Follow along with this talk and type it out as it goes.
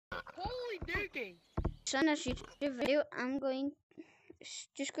Son, as you do video, it's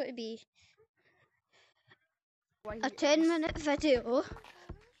just going to be a 10-minute video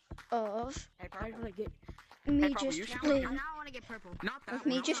of me just playing.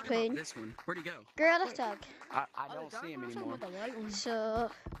 Me just playing. This one. Where'd he go? Gorilla Tag. I don't see him anymore. So.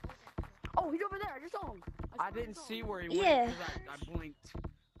 Oh, he's over there. I just saw him. I didn't see where he went. Yeah. I blinked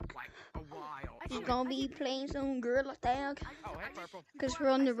like a while. He's gonna be playing some Gorilla Tag. Oh, hey, Purple. Because we're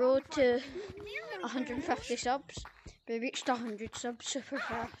on the road to 150 subs. We reached 100 subs super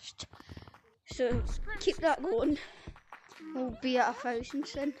fast. So keep that going. We'll be at 1,000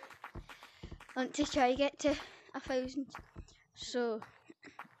 soon. I want to try to get to 1,000. So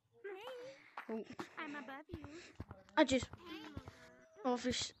I'm above you. I just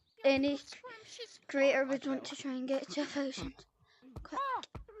obviously any creator would want to try and get to 1,000 quick.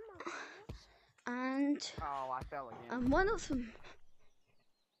 And Oh, I fell again. I'm one of them.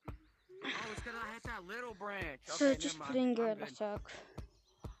 Oh, it's because I hit that little branch. So Okay, just never mind. playing I'm Gorilla good. Tag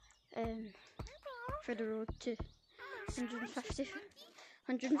for the road to 150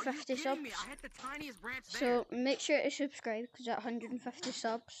 Are you subs. kidding me? I hit the tiniest branch there. So make sure to subscribe because at 150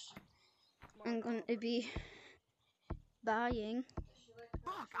 subs I'm going to be buying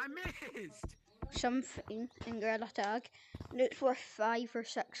Fuck, I missed. something in Gorilla Tag and it's worth 5,000 or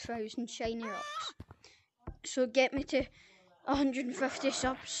 6,000 shiny rocks. So get me to 150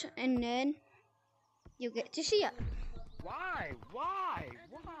 subs and then you'll get to see it. Why? Why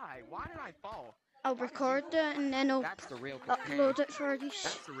did I fall? I'll record it and then I'll That's the real question. upload it for you.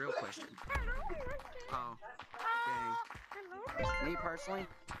 That's the real question. Oh, dang. Me personally,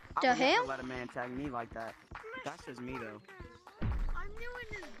 The I would never hell? let a man tag me like that. That's just me though. I'm doing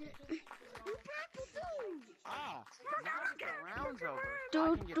this. You purple too. Ah, now that the round's over, I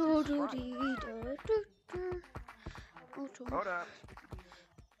Do can get do to do front. dee do do do. Oh, do. Hold up.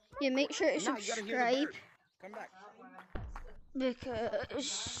 Yeah, make sure to No, you gotta hear the subscribe bird. Come back.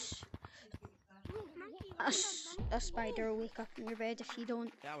 because a spider will wake up in your bed if you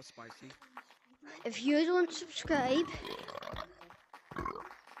don't. That was spicy. If you don't subscribe,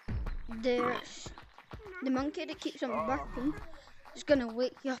 there's the monkey that keeps on barking is gonna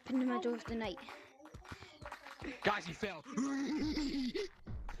wake you up in the middle of the night. Guys, he fell.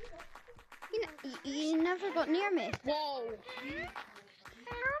 You never got near me. Whoa. Oh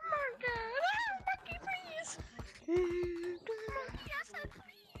my god. Monkey, please. Yes,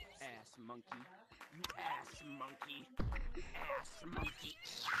 please. Ass monkey. You ass monkey. Ass monkey.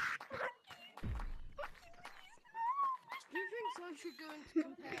 Do you think so should go into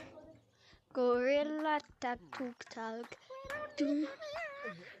compare? Gorilla Tag Took Tag. Do,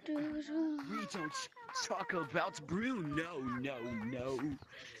 do, do. We don't talk about Bruno. No.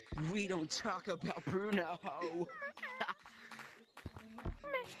 We don't talk about Bruno. Mr.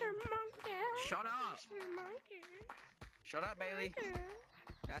 Monkey. Shut up. Mr. Monkey. Shut up, Bailey.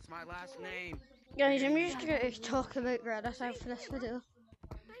 That's my last name. Guys, I'm just gonna talk about Gorilla Tag for this video.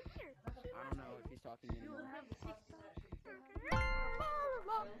 I don't know if he's talking anymore.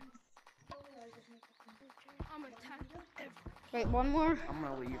 I'm attacked. Right, one more I'm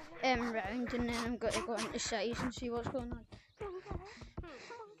gonna leave. round and then I'm gonna go into size and see what's going on.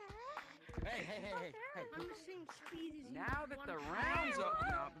 Hey. I'm the same speed as you. Now that the round's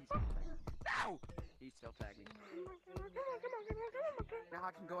up. No, he's still tagging. Now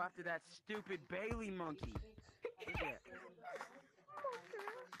I can go after that stupid Bailey monkey. Yeah.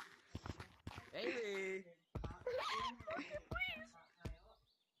 Bailey.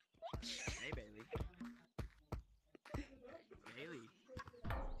 Hey, Bailey. Bailey.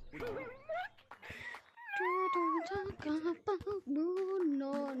 What are you doing?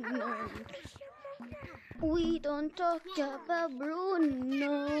 We don't talk about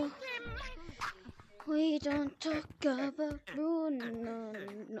Bruno. We don't talk about Bruno.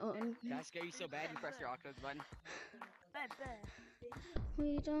 No. Did I scare you so bad you pressed your octave button?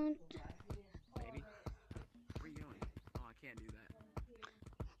 We don't. Baby? Where are you going? Oh, I can't do that.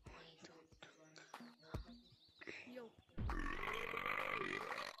 Yo.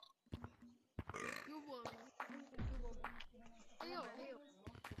 Good one. Hey yo.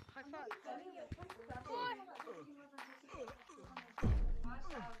 High five. What?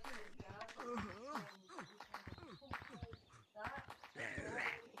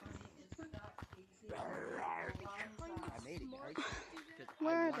 I made it, guys.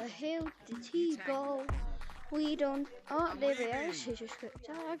 Where the hell did he go? We don't. Oh, there we are. He just got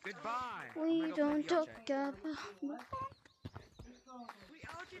tagged. Goodbye. We don't talk about. We all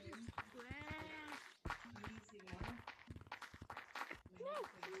did it.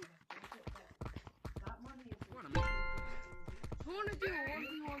 What a monkey. Who wanna do a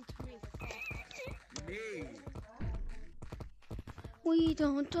 1v1 to me? We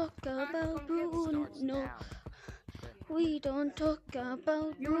don't talk about Bruno. We don't talk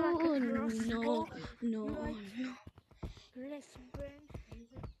about Bruno. No, no. Listen, Brent.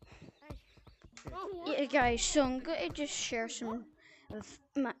 Yeah, guys, so I'm going to just share some of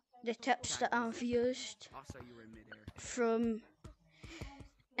the tips that I've used Also, you were in midair. from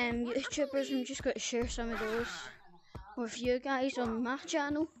YouTubers. I'm just going to share some of those with you guys on my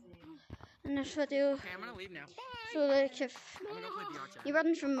channel in this video. Okay, I'm gonna leave now. So, like, if I'm gonna go play VR chat. you're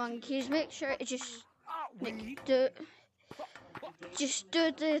running from monkeys, make sure to just Weed. do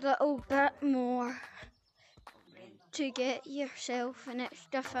the little bit more to get yourself an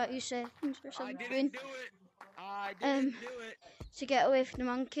extra 30 seconds or I something didn't do it. I didn't do it. to get away from the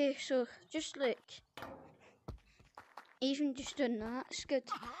monkey. So just like, even just doing that's good.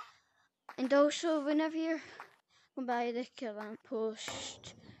 And also whenever you're going by the lamp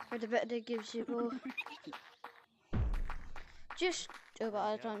post or the bit that gives you go, just do what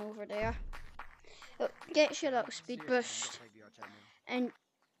I've done over there. It gets you a little speed boost. Play VR chat now. And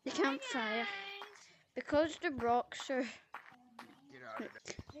the campfire, because the rocks are Get out of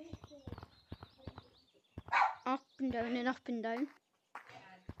there. up and down and up and down,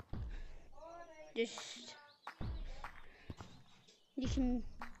 just you can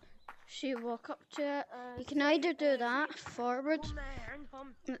see walk up to it. You can either do that forward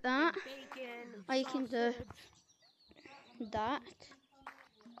like that, or you can do that,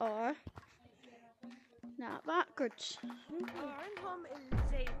 or that backwards.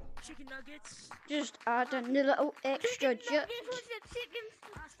 Chicken nuggets. Just add in the little extra jet.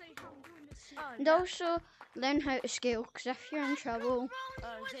 And also learn how to scale, because if you're in trouble,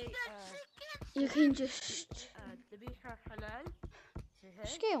 you can just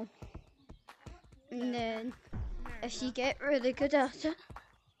scale. And then if you get really good at it,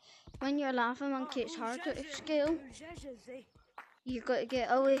 when you're lava monkey, it's harder to scale. You've got to get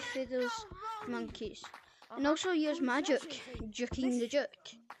away from those monkeys. And also use magic, juking the juke.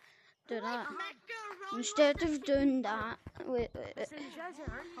 Do that. Instead of doing that,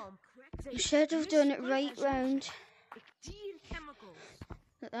 instead of doing it right round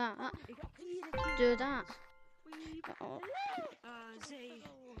like that, do that.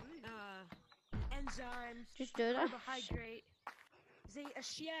 Enzymes. Just do that. Carbohydrate. زي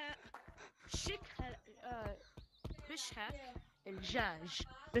أشياء شكل بشها الدجاج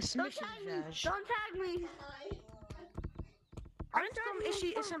بس مش الدجاج. Don't tag me. عندكم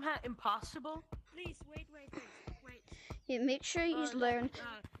إشي اسمها impossible? Please wait. Yeah, make sure you learn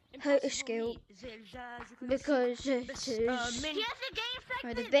how to scale, because it is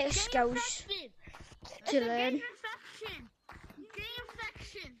one of the best skills to learn. Game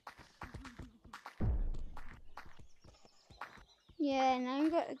section. Yeah, and I'm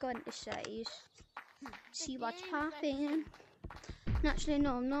going to go into settings, see what's popping. Naturally,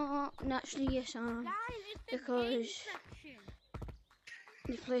 no, I'm not. Naturally, yes, I am. Because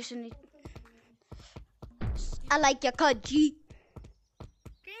the place I need. I like your cut, G.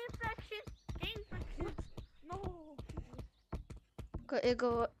 Game section. No. Got to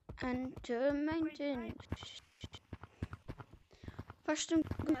go into the mountains. First, I'm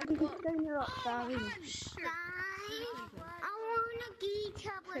going to go down the rock valleys. I want a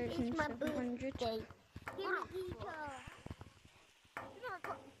guitar, but it's my birthday. 1,700. Give me a guitar.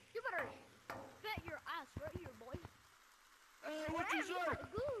 You better bet your ass right here, boy. What you say?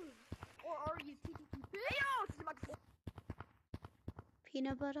 Or are you TTTP? Hey, yo, it's my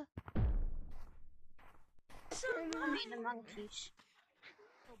Peanut butter. The monkeys.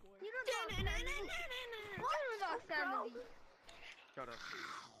 You don't know. What was our family? Shut up.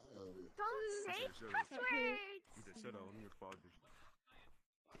 Don't say cuss words. He said, shut up, let me respond this.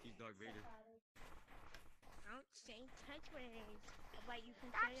 He's Darth Vader. Don't say touch words. But you can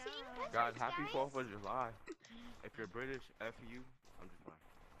Stop say saying out. cuss Guys, words, happy guys. 4th of July. If you're British, F you. I'm just fine.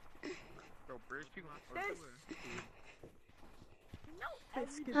 Bro, British people not There's- supposed No.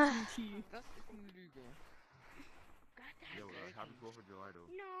 That's illegal. Yo, happy 4th of July though.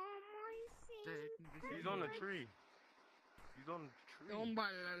 No, Moisey. He's on the tree. He's on the tree. No,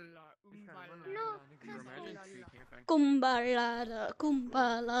 Can you imagine? You can't find. Kumbalada,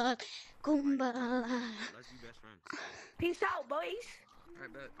 kumbalada, kumbalada. Let's be best friends. Peace out, boys. I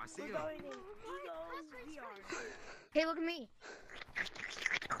bet. I see We're you. going in Eagle VR. Hey, look at me.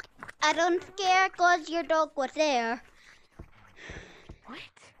 I don't care cause your dog was there. What?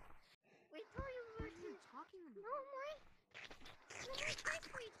 Wait till you listen. Talking about. No, Mike.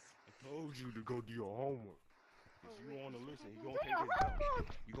 I told you to go do your homework. If you want to listen, you gonna take this belt.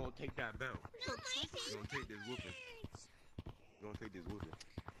 You gonna take that belt. You gonna take this whooping. You gonna take this whooping.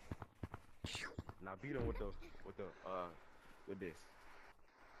 Now beat him with this.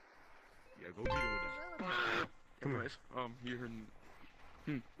 Yeah, go beat him with that. Come on. Anyways, you heard.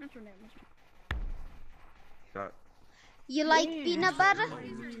 What's your name? Stop. You like peanut butter?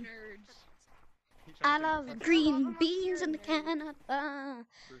 Nerds. I love green beans in Canada.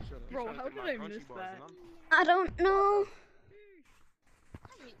 Bro, how did I miss that? I don't know.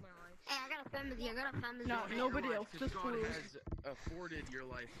 I hate my life. Hey, I got a family. I got a family. No, nobody else, just God fools. has afforded your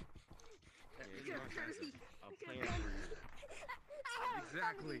life. Yeah, God has a plan for you.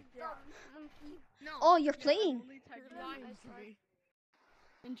 Exactly. No. Oh, you're playing. Only type lines to me.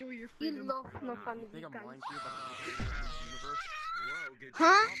 Enjoy your You freedom. love my I family. think I'm guys. lying to you about the universe. Whoa, good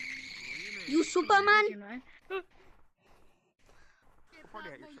Huh? job. You Superman? You know? Party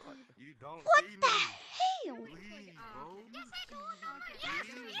at your shot. You don't What see the me. hell? Please, bro. Yes, I do.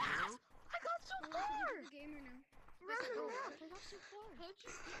 Please, bro. I got so far! Gamer now. I got so far! I got so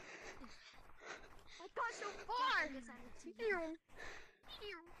far!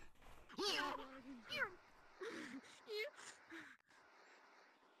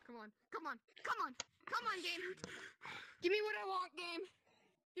 Come on, come on, come on, come on, game. Give me what I want, game.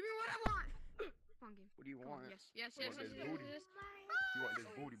 Give me what I want. Come on, game. What do you want? Yes, yes, You yes, want yes, this yes, booty? yes. You want this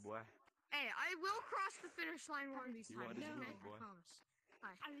booty, boy. Hey, I will cross the finish line one of these You times. want this Okay, booty, boy? I promise.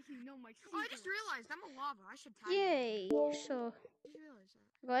 I think you know my Oh, I just realized I'm a lava. I should tag you. Yay. So, I just realized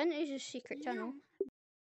that. go into his secret tunnel.